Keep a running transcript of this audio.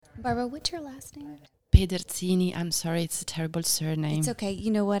Barbara, what's your last name? Pederzini. I'm sorry, it's a terrible surname. It's okay. You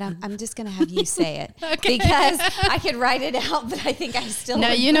know what? I'm just going to have you say it. Okay. Because I could write it out, but I think I still No,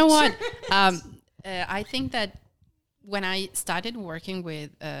 would you know butcher what? it. I think that when I started working with,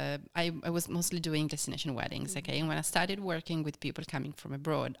 I was mostly doing destination weddings, okay? And when I started working with people coming from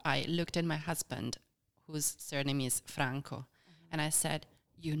abroad, I looked at my husband, whose surname is Franco, and I said,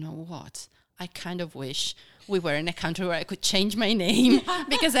 you know what? I kind of wish we were in a country where I could change my name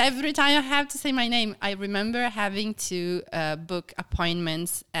because every time I have to say my name, I remember having to book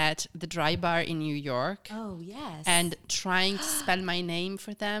appointments at the Dry Bar in New York. Oh, yes. And trying to spell my name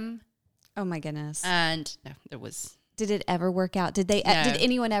for them. Oh, my goodness. And no, there was... Did it ever work out? Did they? No. Did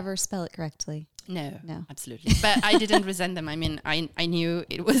anyone ever spell it correctly? No, No. absolutely. But I didn't resent them. I mean, I knew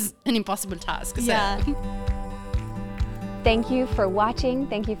it was an impossible task. Yeah. So. Thank you for watching.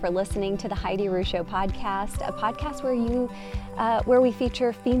 Thank you for listening to the Heidi Rue Show podcast, a podcast where we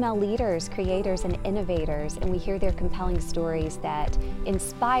feature female leaders, creators, and innovators, and we hear their compelling stories that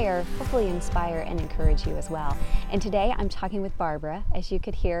inspire, hopefully inspire and encourage you as well. And today I'm talking with Barbara. As you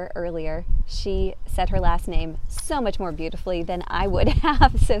could hear earlier, she said her last name so much more beautifully than I would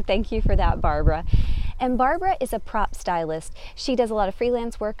have, so thank you for that, Barbara. And Barbara is a prop stylist. She does a lot of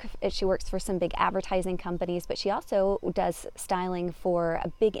freelance work. She works for some big advertising companies, but she also does styling for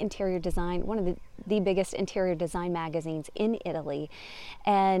a big interior design, one of the biggest interior design magazines in Italy.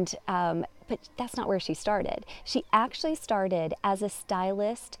 And but that's not where she started. She actually started as a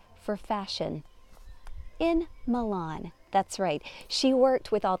stylist for fashion in Milan. That's right. She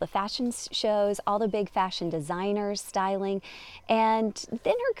worked with all the fashion shows, all the big fashion designers, styling, and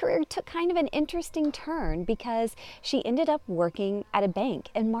then her career took kind of an interesting turn because she ended up working at a bank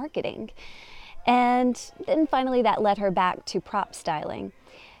in marketing. And then finally that led her back to prop styling.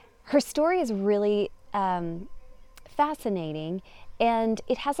 Her story is really fascinating, and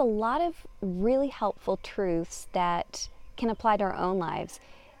it has a lot of really helpful truths that can apply to our own lives.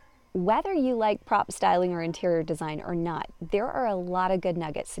 Whether you like prop styling or interior design or not, there are a lot of good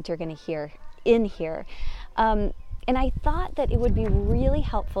nuggets that you're going to hear in here. And I thought that it would be really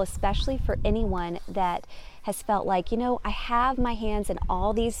helpful, especially for anyone that has felt like, you know, I have my hands in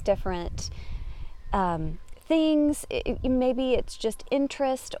all these different things. Maybe it's just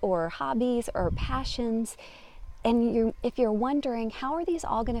interest or hobbies or passions. And if you're wondering, how are these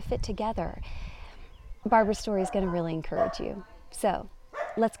all going to fit together? Barbara's story is going to really encourage you. So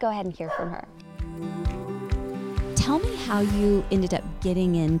let's go ahead and hear from her. Tell me how you ended up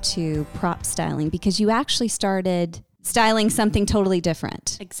getting into prop styling, because you actually started styling something totally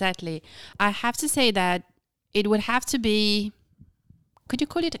different. Exactly. I have to say that it would have to be, could you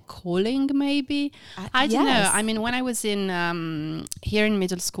call it a calling maybe? I don't know. I mean, when I was in here in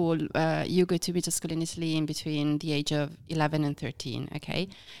middle school, you go to middle school in Italy in between the age of 11 and 13, okay?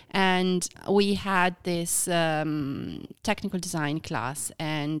 And we had this technical design class,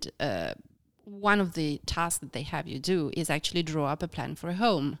 and one of the tasks that they have you do is actually draw up a plan for a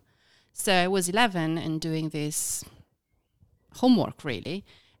home. So I was 11 and doing this homework, really,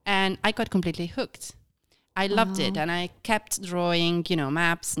 and I got completely hooked. I loved it, and I kept drawing,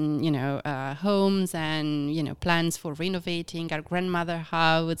 maps and, homes and, plans for renovating our grandmother's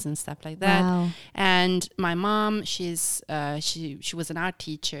house and stuff like that. Wow. And my mom, she was an art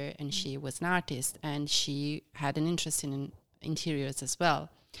teacher, and she was an artist, and she had an interest in interiors as well.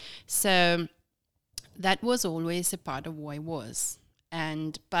 So that was always a part of who I was.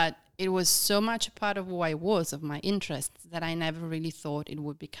 But it was so much a part of who I was, of my interests, that I never really thought it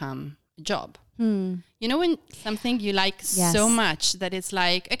would become a job. You know, when something you like so much that it's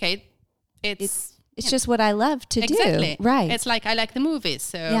like, okay, it's just what I love to do. Right. It's like I like the movies,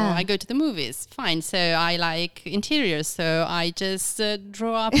 so I go to the movies. Fine. So I like interiors, so I just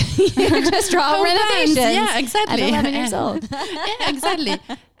draw up. You just draw renovations. Yeah, exactly. At 11 years old. Yeah, exactly.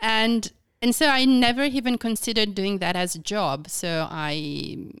 And so I never even considered doing that as a job. So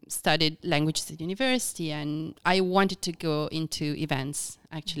I studied languages at university, and I wanted to go into events,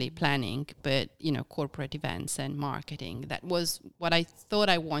 actually planning, but, corporate events and marketing. That was what I thought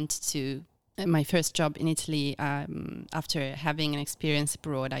I wanted to. My first job in Italy, after having an experience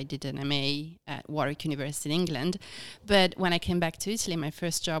abroad, I did an MA at Warwick University in England. But when I came back to Italy, my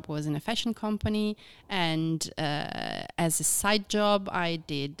first job was in a fashion company. And as a side job, I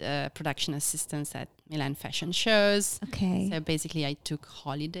did production assistance at Milan fashion shows. Okay. So basically, I took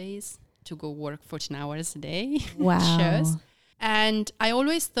holidays to go work 14 hours a day. Wow. Shows. And I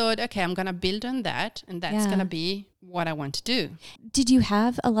always thought, okay, I'm going to build on that, and that's going to be what I want to do. Did you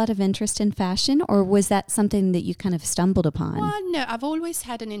have a lot of interest in fashion, or was that something that you kind of stumbled upon? Well, no, I've always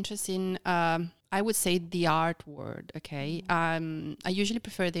had an interest in I would say the art world, okay? I usually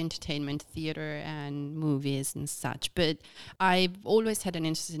prefer the entertainment, theater and movies and such, but I've always had an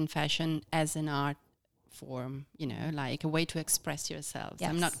interest in fashion as an art form, you know, like a way to express yourself. Yes.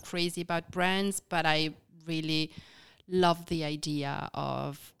 I'm not crazy about brands, but I really love the idea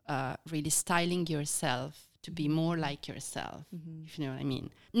of really styling yourself to be more like yourself, if you know what I mean.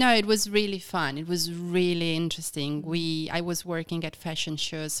 No, it was really fun. It was really interesting. I was working at fashion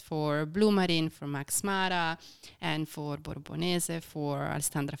shows for Blue Marine, for Max Mara, and for Borbonese, for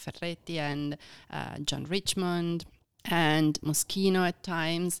Alessandra Ferretti and John Richmond, and Moschino at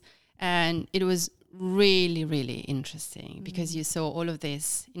times. And it was really, really interesting because you saw all of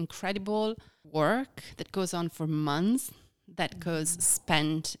this incredible work that goes on for months, that goes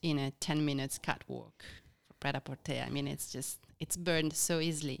spent in a 10 minutes catwalk. Pret-a-porter. I mean, it's burned so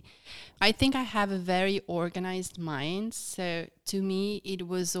easily. I think I have a very organized mind. So to me, it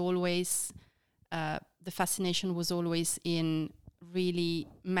was always, the fascination was always in really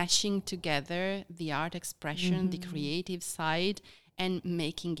meshing together the art expression, the creative side, and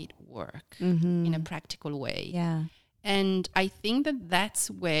making it work in a practical way. Yeah. And I think that that's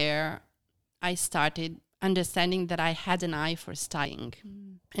where I started understanding that I had an eye for styling.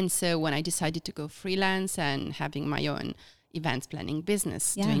 And so when I decided to go freelance and having my own events planning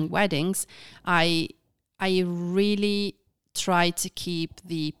business, doing weddings, I really tried to keep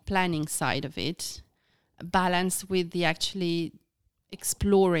the planning side of it balanced with the actually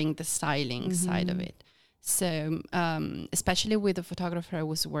exploring the styling side of it. So especially with the photographer I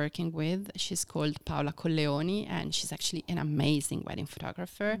was working with, she's called Paola Colleoni, and she's actually an amazing wedding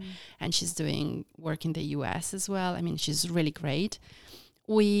photographer, and she's doing work in the US as well. I mean, she's really great.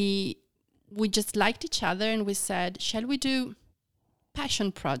 We just liked each other, and we said, shall we do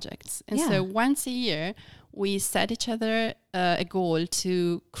passion projects? And so once a year, we set each other a goal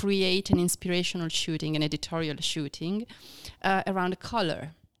to create an inspirational shooting, an editorial shooting around a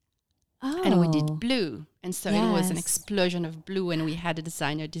color. Oh. And we did blue. And so it was an explosion of blue, and we had a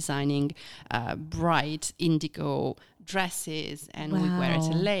designer designing bright indigo dresses, and we were at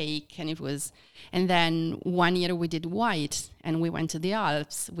a lake, and then one year we did white, and we went to the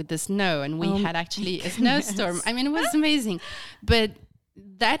Alps with the snow, and we had actually a snowstorm. I mean, it was amazing. But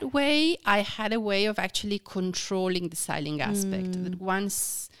that way, I had a way of actually controlling the styling aspect. That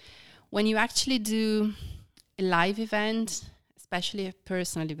when you actually do a live event, especially a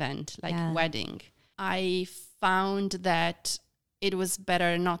personal event like a wedding, I found that it was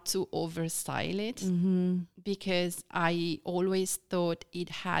better not to overstyle it because I always thought it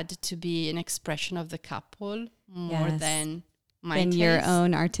had to be an expression of the couple more than my taste. Your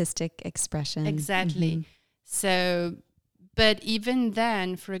own artistic expression. Exactly. So, but even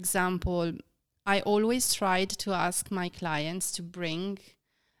then, for example, I always tried to ask my clients to bring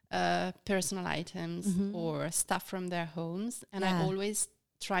personal items or stuff from their homes, and I always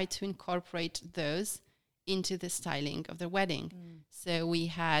try to incorporate those into the styling of their wedding. So we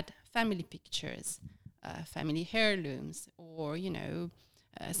had family pictures, family heirlooms, or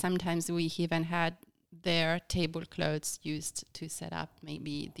sometimes we even had their tablecloths used to set up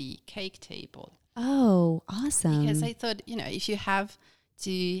maybe the cake table. Oh, awesome. Because I thought, if you have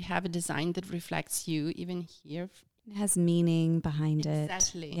to have a design that reflects you, even here, it has meaning behind it.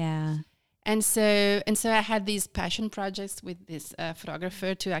 Exactly. Yeah. And so I had these passion projects with this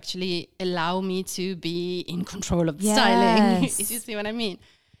photographer to actually allow me to be in control of the styling. If you see what I mean.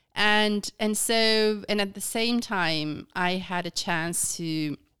 And at the same time, I had a chance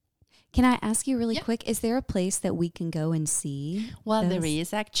to. Can I ask you really quick, is there a place that we can go and see? Well, there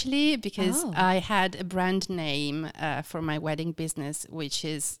is actually, because I had a brand name for my wedding business, which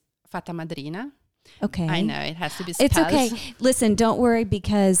is Fata Madrina. Okay. I know, it has to be spelled. It's okay. Listen, don't worry,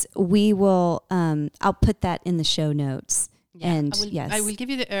 because we will, I'll put that in the show notes. Yeah, and I will give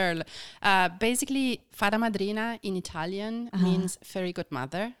you the URL. Basically, Fata Madrina in Italian means fairy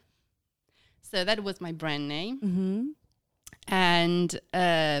godmother. So that was my brand name. And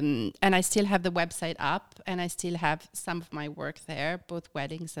I still have the website up, and I still have some of my work there, both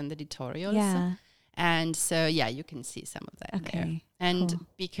weddings and editorials. Yeah. And so, you can see some of that there. And cool.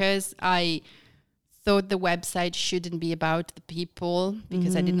 because I thought the website shouldn't be about the people,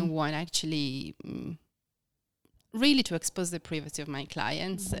 because I didn't want actually really to expose the privacy of my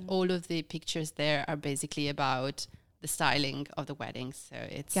clients. All of the pictures there are basically about the styling of the weddings. So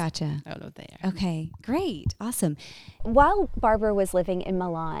it's Gotcha. all over there. Okay, great. Awesome. While Barbara was living in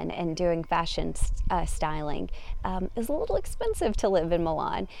Milan and doing fashion styling, it was a little expensive to live in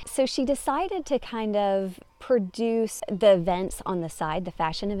Milan. So she decided to kind of produce the events on the side, the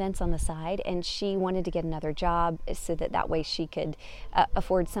fashion events on the side, and she wanted to get another job so that way she could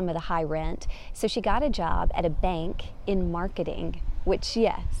afford some of the high rent. So she got a job at a bank in marketing, which,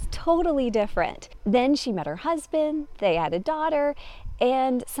 yes, totally different. Then she met her husband, they had a daughter,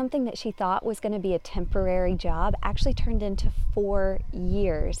 and something that she thought was going to be a temporary job actually turned into 4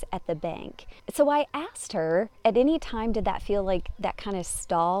 years at the bank. So I asked her, at any time did that feel like that kind of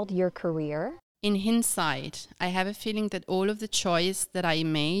stalled your career? In hindsight, I have a feeling that all of the choice that I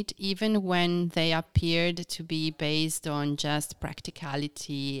made, even when they appeared to be based on just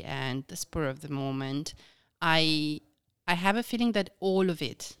practicality and the spur of the moment, I have a feeling that all of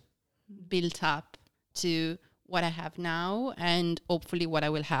it built up to what I have now and hopefully what I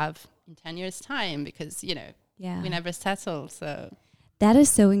will have in 10 years' time, because, we never settle. So that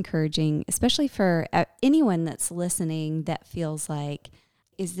is so encouraging, especially for anyone that's listening that feels like,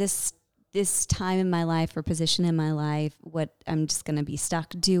 is this time in my life or position in my life what I'm just going to be stuck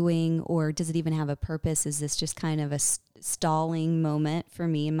doing, or does it even have a purpose? Is this just kind of a stalling moment for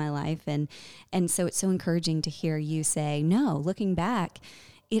me in my life? And so it's so encouraging to hear you say, no, looking back,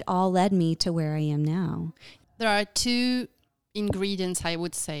 it all led me to where I am now. There are 2 ingredients, I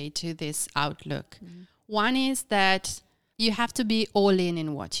would say, to this outlook. Mm-hmm. One is that you have to be all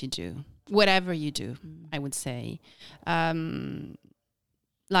in what you do, whatever you do, I would say.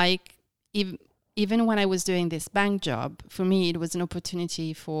 Even when I was doing this bank job, for me, it was an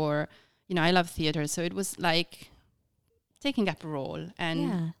opportunity for, I love theater. So it was like taking up a role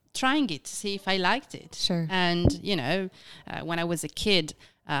and trying it to see if I liked it. Sure. And, when I was a kid,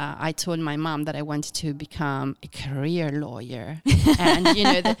 I told my mom that I wanted to become a career lawyer.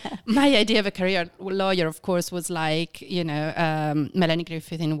 And, my idea of a career lawyer, of course, was like, Melanie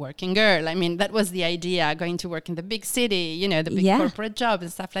Griffith in Working Girl. I mean, that was the idea, going to work in the big city, the big corporate job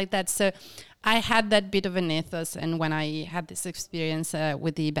and stuff like that. So I had that bit of an ethos. And when I had this experience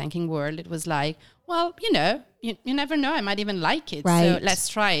with the banking world, it was like, well, you never know. I might even like it. Right. So let's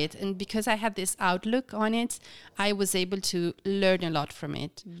try it. And because I had this outlook on it, I was able to learn a lot from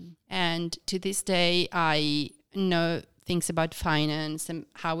it. Mm. And to this day, I know things about finance and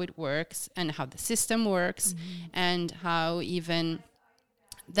how it works and how the system works and how even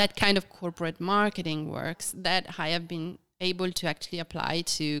that kind of corporate marketing works, that I have been able to actually apply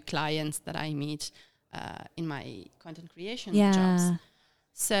to clients that I meet in my content creation jobs.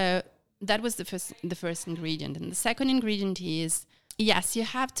 So that was the first ingredient. And the second ingredient is, yes, you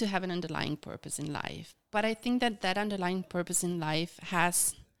have to have an underlying purpose in life. But I think that underlying purpose in life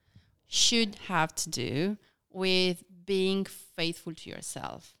should have to do with being faithful to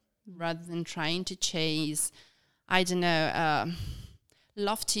yourself rather than trying to chase,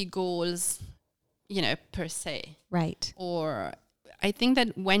 lofty goals, per se. Right. Or I think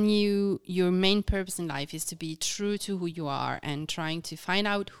that when your main purpose in life is to be true to who you are and trying to find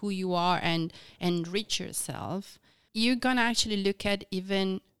out who you are and enrich yourself, you're going to actually look at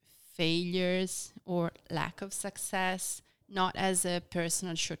even failures or lack of success not as a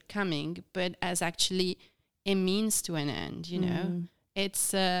personal shortcoming, but as actually a means to an end,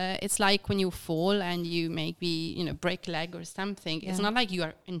 It's like when you fall and you maybe, break a leg or something. Yeah. It's not like you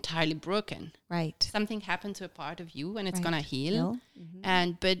are entirely broken. Right. Something happened to a part of you and it's going to heal.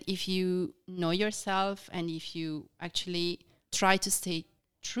 Mm-hmm. But if you know yourself and if you actually try to stay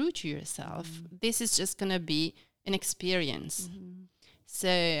true to yourself, this is just going to be an experience. Mm-hmm. So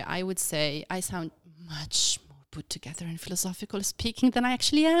I would say I sound much more put together and philosophical speaking than I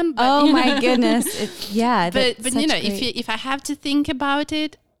actually am. But, my goodness. But if I have to think about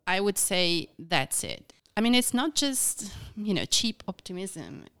it, I would say that's it. I mean, it's not just, cheap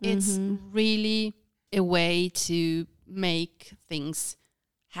optimism. It's really a way to make things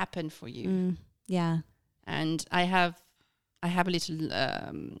happen for you. Yeah. And I have a little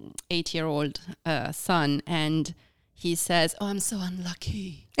 8-year-old son, and he says, "Oh, I'm so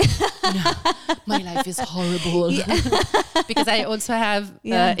unlucky. My life is horrible." Because I also have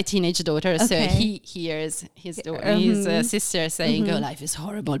a teenage daughter, so he hears his sister saying, "Oh, life is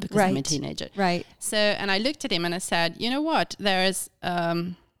horrible because I'm a teenager." Right. So, and I looked at him and I said, "You know what? There's a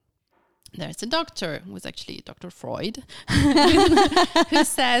doctor, who was actually Dr. Freud, who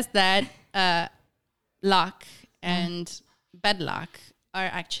says that luck and bad luck are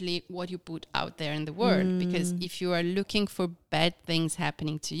actually what you put out there in the world. Because if you are looking for bad things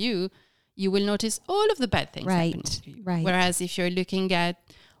happening to you, you will notice all of the bad things happening to you. Right. Whereas if you're looking at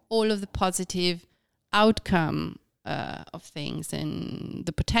all of the positive outcome of things and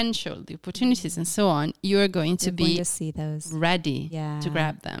the potential, the opportunities, and so on, you're going to be to see those ready to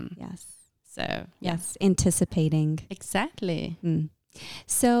grab them. Yes. So yes, anticipating. Exactly.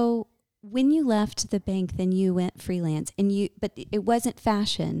 So when you left the bank, then you went freelance, but it wasn't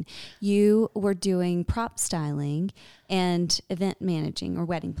fashion. You were doing prop styling and event managing or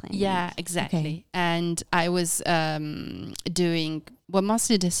wedding planning. Yeah, exactly. Okay. And I was doing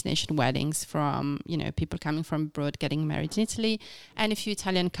mostly destination weddings from, people coming from abroad getting married in Italy, and a few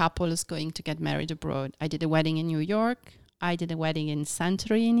Italian couples going to get married abroad. I did a wedding in New York. I did a wedding in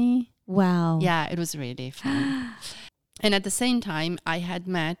Santorini. Wow. Yeah, it was really fun. And at the same time, I had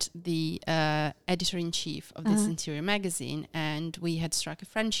met the editor-in-chief of this interior magazine, and we had struck a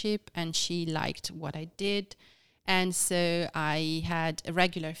friendship, and she liked what I did. And so I had a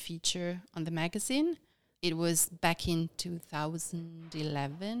regular feature on the magazine. It was back in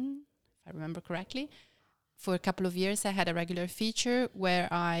 2011, if I remember correctly. For a couple of years, I had a regular feature where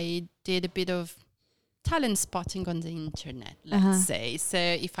I did a bit of talent spotting on the internet, let's say. So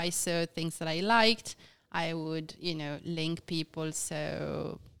if I saw things that I liked, I would, link people.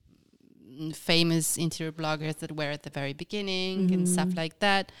 So famous interior bloggers that were at the very beginning and stuff like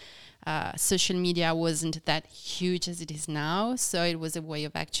that. Social media wasn't that huge as it is now. So it was a way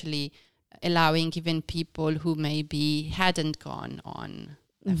of actually allowing even people who maybe hadn't gone on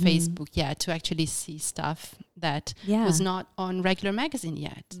Facebook yet to actually see stuff that was not on regular magazine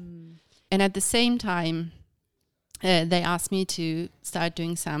yet. And at the same time, they asked me to start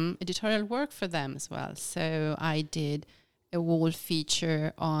doing some editorial work for them as well. So I did a wall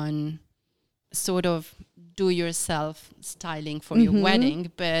feature on sort of do-yourself styling for your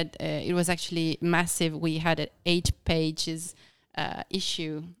wedding, but it was actually massive. We had an 8 pages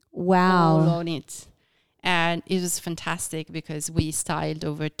issue all on it. And it was fantastic because we styled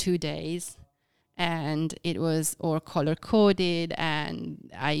over 2 days. And it was all color-coded, and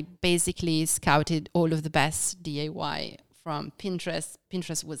I basically scouted all of the best DIY from Pinterest.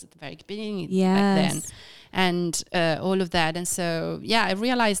 Pinterest was at the very beginning back then. And all of that. And so, I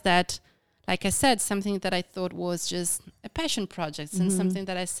realized that, like I said, something that I thought was just a passion project and something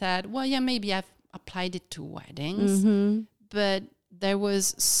that I said, maybe I've applied it to weddings. But there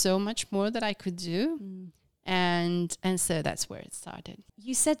was so much more that I could do. And so that's where it started.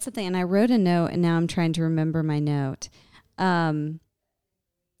 You said something, and I wrote a note, and now I'm trying to remember my note.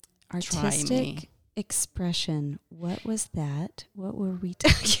 Artistic expression. What was that? What were we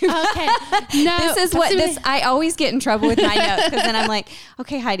talking about? Okay, no, this is what this. I always get in trouble with my notes because then I'm like,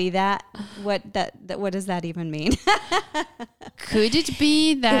 okay, Heidi, what does that even mean? Could it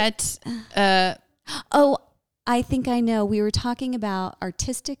be that? I think I know. We were talking about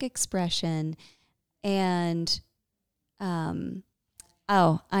artistic expression. And, I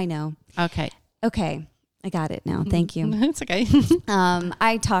know. Okay. I got it now. Thank you. It's okay.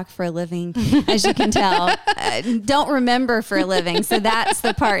 I talk for a living, as you can tell. Don't remember for a living. So that's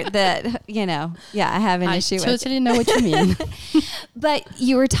the part that, I have an issue with. I totally know what you mean. But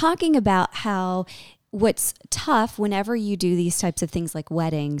you were talking about how what's tough whenever you do these types of things like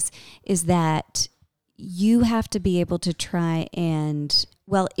weddings is that you have to be able to try and,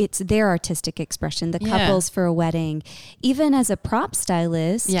 it's their artistic expression, the couples for a wedding. Even as a prop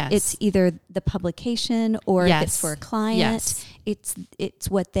stylist, it's either the publication or if it's for a client, it's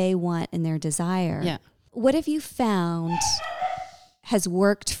what they want and their desire. Yeah. What have you found has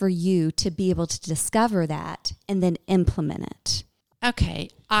worked for you to be able to discover that and then implement it? Okay.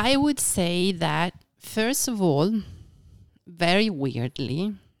 I would say that, first of all, very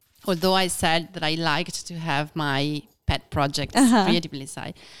weirdly, although I said that I liked to have my pet projects creatively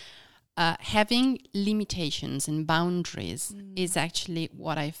side, having limitations and boundaries is actually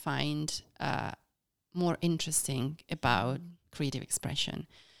what I find more interesting about creative expression.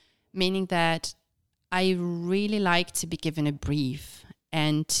 Meaning that I really like to be given a brief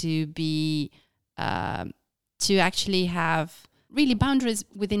and to be to actually have really boundaries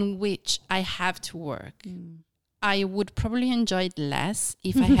within which I have to work. I would probably enjoy it less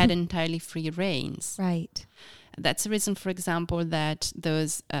if I had entirely free reins. Right. That's the reason, for example, that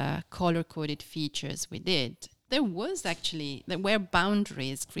those color-coded features we did, there were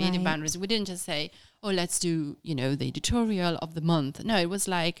boundaries, creative boundaries. We didn't just say, let's do, the editorial of the month. No, it was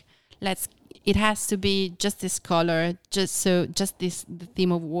like, it has to be just this color, the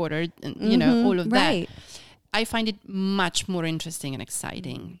theme of water, and, all of that. I find it much more interesting and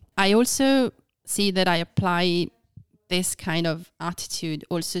exciting. I also see that I apply this kind of attitude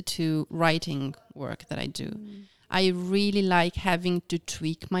also to writing work that I do. I really like having to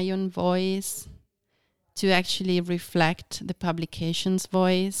tweak my own voice to actually reflect the publication's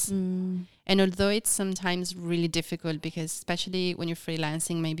voice. And although it's sometimes really difficult, because especially when you're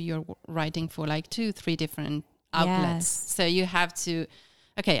freelancing, maybe you're writing for like 2-3 different outlets. So you have to,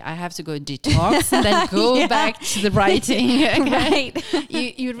 I have to go detox and then go back to the writing. Okay?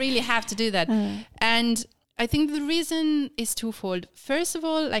 Right. You really have to do that. And I think the reason is twofold. First of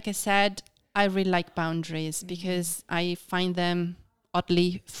all, like I said, I really like boundaries because I find them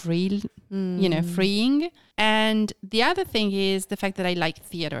oddly freeing. And the other thing is the fact that I like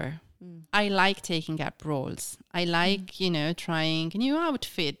theater. I like taking up roles. I like, trying a new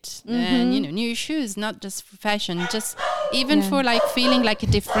outfit and, new shoes, not just for fashion, just even for like feeling like a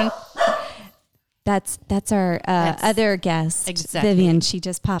different. That's our other guest, exactly. Vivian. She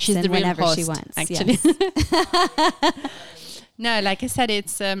just pops She's in whenever she wants. Actually. Yes. No, like I said,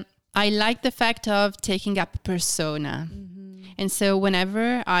 it's I like the fact of taking up a persona. And so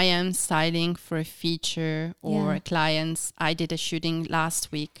whenever I am styling for a feature or clients, I did a shooting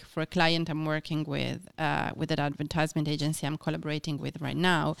last week for a client I'm working with an advertisement agency I'm collaborating with right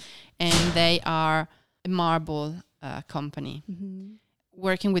now. And they are a marble company.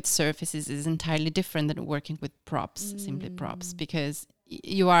 Working with surfaces is entirely different than working with props, simply props, because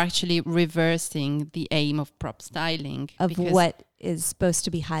you are actually reversing the aim of prop styling. Of what is supposed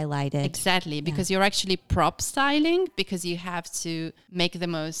to be highlighted. Exactly, because you're actually prop styling because you have to make the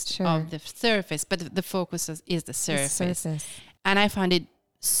most of the surface, but the focus is the surface. And I found it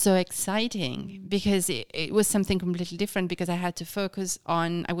so exciting because it was something completely different, because I had to focus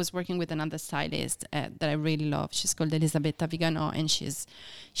on, I was working with another stylist that I really love. She's called Elisabetta Vigano, and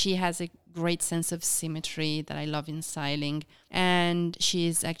she has a great sense of symmetry that I love in styling. And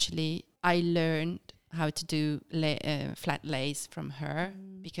she's actually, I learned how to do flat lace from her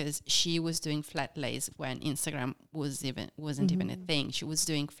because she was doing flat lace when Instagram wasn't even a thing. She was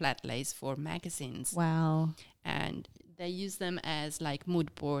doing flat lace for magazines. Wow. And they use them as like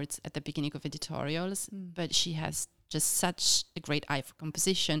mood boards at the beginning of editorials, but she has just such a great eye for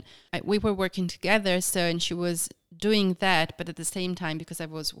composition. We were working together, and she was doing that, but at the same time, because I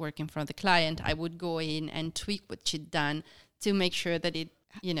was working for the client, I would go in and tweak what she'd done to make sure that it,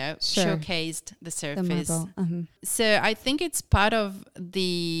 showcased the surface. So I think it's part of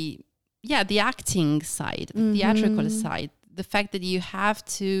the acting side, the theatrical side, the fact that you have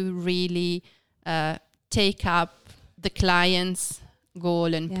to really take up the client's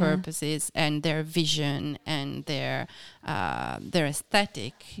goal and purposes and their vision and their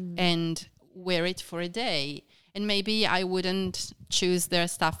aesthetic and wear it for a day. And maybe I wouldn't choose their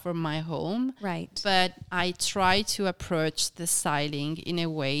stuff from my home. Right. But I try to approach the styling in a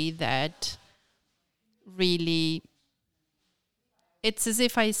way that really, it's as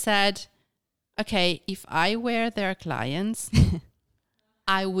if I said, okay, if I wear their clients,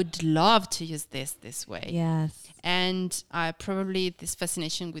 I would love to use this way. Yes. And probably this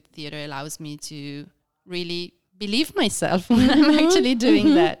fascination with theater allows me to really believe myself when I'm actually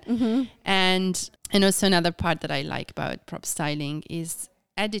doing that. And also another part that I like about prop styling is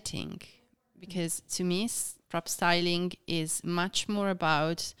editing, because to me, prop styling is much more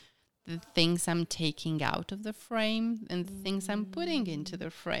about the things I'm taking out of the frame and the things I'm putting into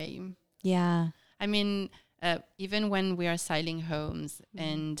the frame. Yeah. I mean, even when we are styling homes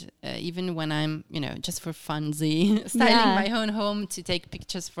and even when I'm, just for funsy, styling my own home to take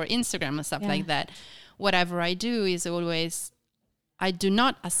pictures for Instagram and stuff like that, whatever I do is always, I do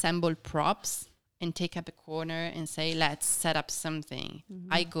not assemble props and take up a corner and say, let's set up something.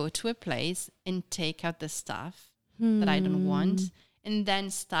 I go to a place and take out the stuff that I don't want and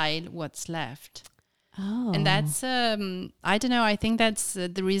then style what's left. Oh. And that's, I don't know, I think that's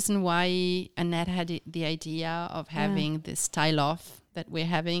the reason why Annette had the idea of having this style off that we're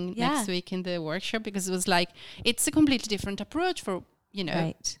having next week in the workshop, because it was like, it's a completely different approach for,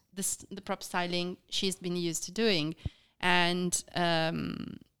 the prop styling she's been used to doing. And I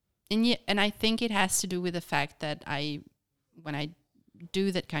think it has to do with the fact that when I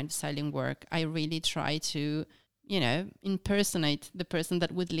do that kind of styling work, I really try to, impersonate the person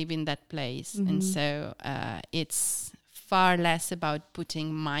that would live in that place. And so it's far less about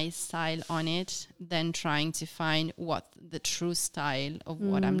putting my style on it than trying to find what the true style of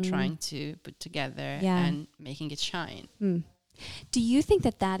what I'm trying to put together and making it shine. Do you think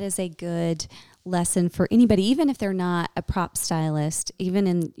that is a good lesson for anybody, even if they're not a prop stylist, even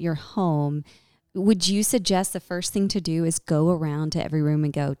in your home? Would you suggest the first thing to do is go around to every room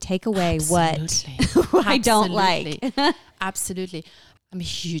and go, take away what I don't like? Absolutely. I'm a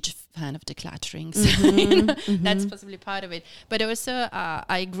huge fan of decluttering. So that's possibly part of it. But also,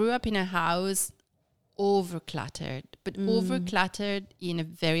 I grew up in a house over-cluttered, but over-cluttered in a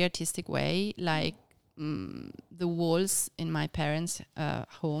very artistic way. Like, the walls in my parents'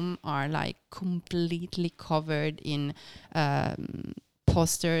 home are like completely covered in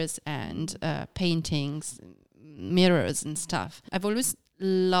posters and paintings, mirrors and stuff. I've always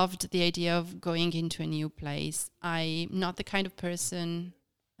loved the idea of going into a new place. I'm not the kind of person,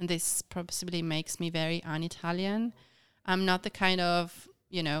 and this possibly makes me very un-Italian. I'm not the kind of,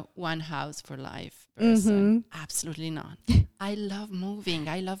 one house for life person. Absolutely not. I love moving.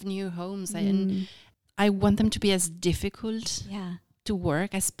 I love new homes. And I want them to be as difficult to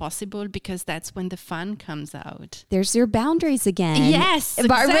work as possible, because that's when the fun comes out. There's your boundaries again. Yes,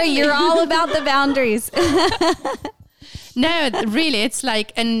 Barbara, exactly. you're all about the boundaries. No, really, it's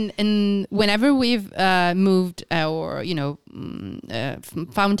like, and whenever we've moved or,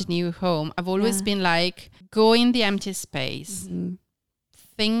 found a new home, I've always been like, go in the empty space,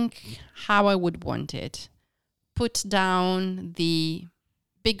 think how I would want it, put down the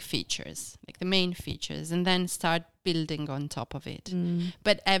big features, like the main features, and then start building on top of it.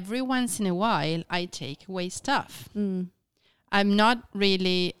 But every once in a while, I take away stuff. I'm not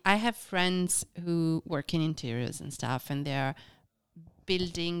really, I have friends who work in interiors and stuff, and they're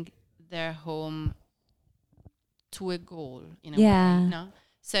building their home to a goal in a way. No?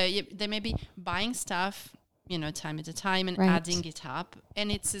 So they may be buying stuff, time at a time and adding it up.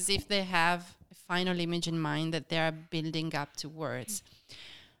 And it's as if they have a final image in mind that they're building up towards.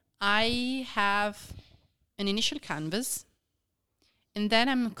 I have an initial canvas, and then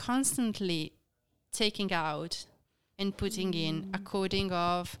I'm constantly taking out and putting in a coding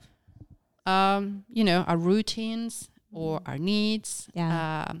of, our routines or our needs,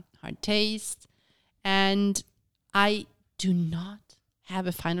 our taste. And I do not have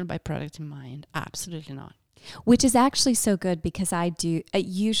a final byproduct in mind. Absolutely not. Which is actually so good, because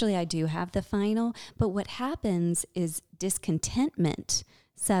usually I do have the final, but what happens is discontentment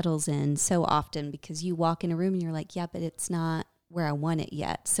settles in so often, because you walk in a room and you're like, yeah, but it's not where I want it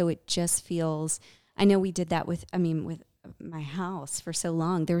yet. So it just feels, I know we did that with my house for so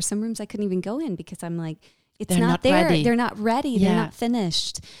long. There were some rooms I couldn't even go in because I'm like, they're not there. Ready. They're not ready. Yeah. They're not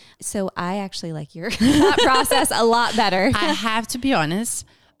finished. So I actually like your thought process a lot better. I have to be honest.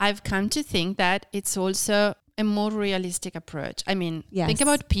 I've come to think that it's also a more realistic approach. I mean, think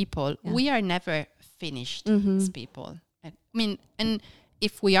about people. Yeah. We are never finished as people. I mean, and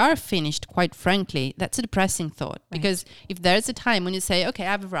if we are finished, quite frankly, that's a depressing thought. Right. Because if there's a time when you say, okay,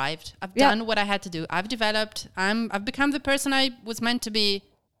 I've arrived, I've done what I had to do, I've developed, I've become the person I was meant to be,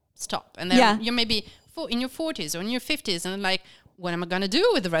 stop. And then you may be in your 40s or in your 50s and like, what am I going to do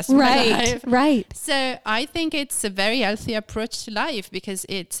with the rest of my life? Right. So I think it's a very healthy approach to life, because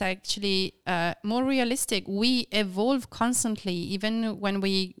it's actually more realistic. We evolve constantly, even when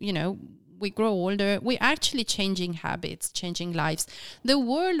we grow older. We're actually changing habits, changing lives. The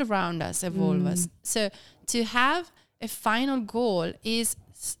world around us evolves. So to have a final goal is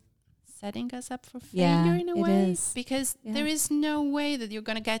setting us up for failure in a way, because there is no way that you're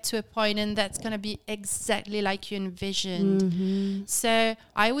going to get to a point and that's going to be exactly like you envisioned. So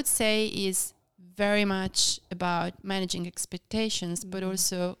I would say is very much about managing expectations, but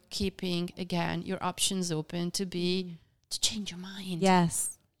also keeping, again, your options open to change your mind.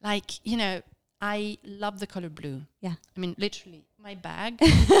 Yes. Like, I love the color blue. Yeah. I mean, literally, my bag,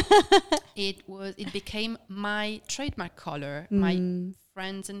 it became my trademark color. My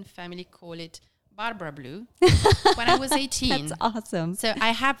friends and family call it Barbara blue when I was 18. That's awesome. So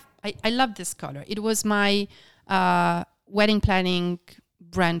I love this color. It was my wedding planning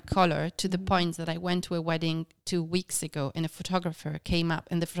brand color, to the point that I went to a wedding 2 weeks ago and the photographer came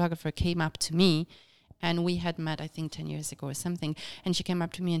up to me, and we had met, I think, 10 years ago or something. And she came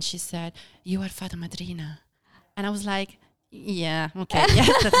up to me and she said, "You are Fata Madrina." And I was like, yeah, okay, yeah,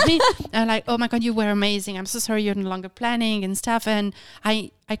 that's me. And like, oh my God, you were amazing. I'm so sorry you're no longer planning and stuff. And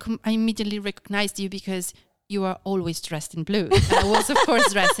I immediately recognized you because you are always dressed in blue. And I was, of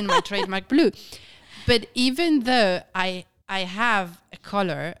course, dressed in my trademark blue. But even though I have a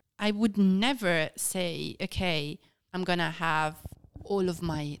color, I would never say, okay, I'm going to have all of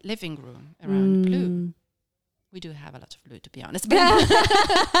my living room around blue. We do have a lot of blue, to be honest. But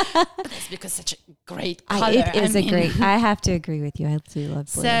that's because such a great color. It is great. I have to agree with you. I do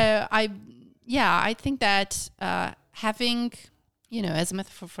love blue. So I think that having, as a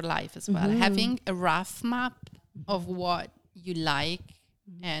metaphor for life as well, having a rough map of what you like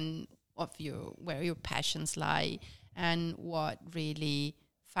and where your passions lie and what really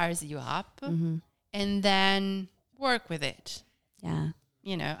fires you up, and then work with it. Yeah.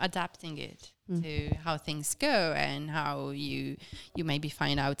 Adapting it to how things go and how you maybe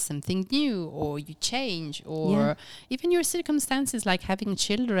find out something new, or you change, or even your circumstances, like having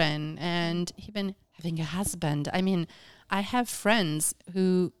children and even having a husband. I mean, I have friends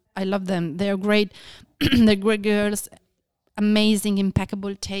who, I love them. They're great. They're great girls, amazing,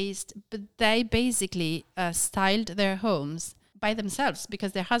 impeccable taste. But they basically styled their homes by themselves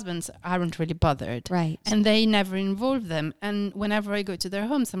because their husbands aren't really bothered. Right. And they never involve them. And whenever I go to their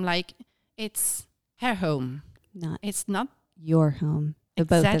homes, I'm like, it's her home. It's not your home. The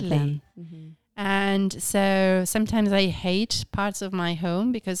both of them. Mm-hmm. And so sometimes I hate parts of my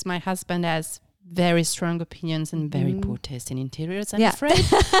home because my husband has very strong opinions and very poor taste in interiors, I'm afraid.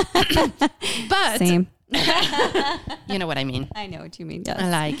 But same. You know what I mean. I know what you mean. Yes.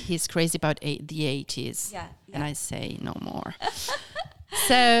 Like he's crazy about the 80s. Yeah. And I say no more.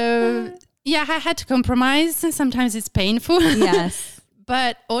 So yeah, I had to compromise. Sometimes it's painful. Yes.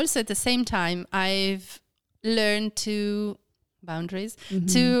 But also at the same time, I've learned to boundaries,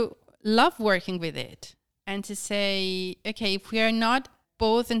 to love working with it and to say, okay, if we are not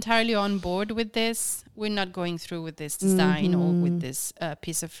both entirely on board with this, we're not going through with this design or with this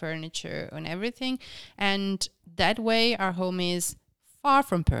piece of furniture and everything. And that way our home is far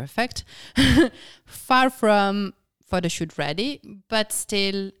from perfect, far from photo shoot ready, but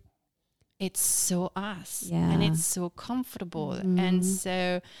still it's so us and it's so comfortable. And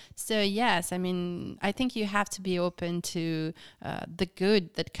so yes, I mean, I think you have to be open to the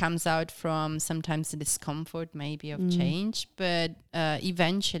good that comes out from sometimes the discomfort maybe of change, but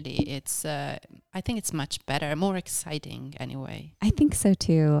eventually it's I think it's much better, more exciting anyway. I think so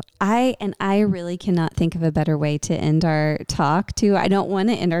too. I really cannot think of a better way to end our talk too. I don't want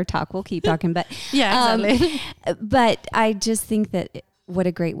to end our talk. We'll keep talking, but yeah, exactly. But I just think that what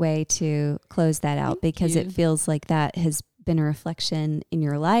a great way to close that out because it feels like that has been a reflection in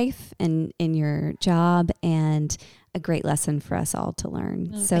your life and in your job and a great lesson for us all to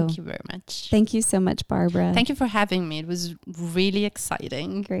learn. So thank you very much. Thank you so much, Barbara. Thank you for having me. It was really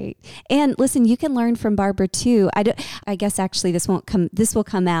exciting. Great. And listen, you can learn from Barbara too. I guess actually this will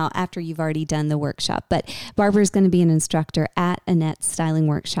come out after you've already done the workshop, but Barbara is going to be an instructor at Annette's styling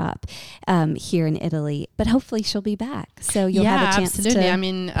workshop here in Italy, but hopefully she'll be back. So you'll have a chance to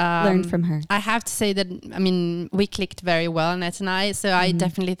learn from her. I have to say that, I mean, we clicked very well, Annette and I, so I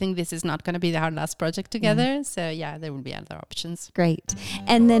definitely think this is not going to be our last project together. So yeah, there will be other options. Great.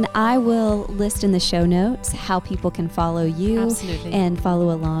 And then I will list in the show notes how people can follow you and follow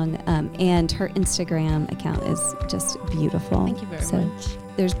along. And her Instagram account is just beautiful. Thank you very much.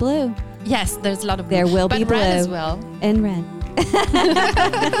 There's blue. Yes, there's a lot of blue. There will be blue. Red as well. And red.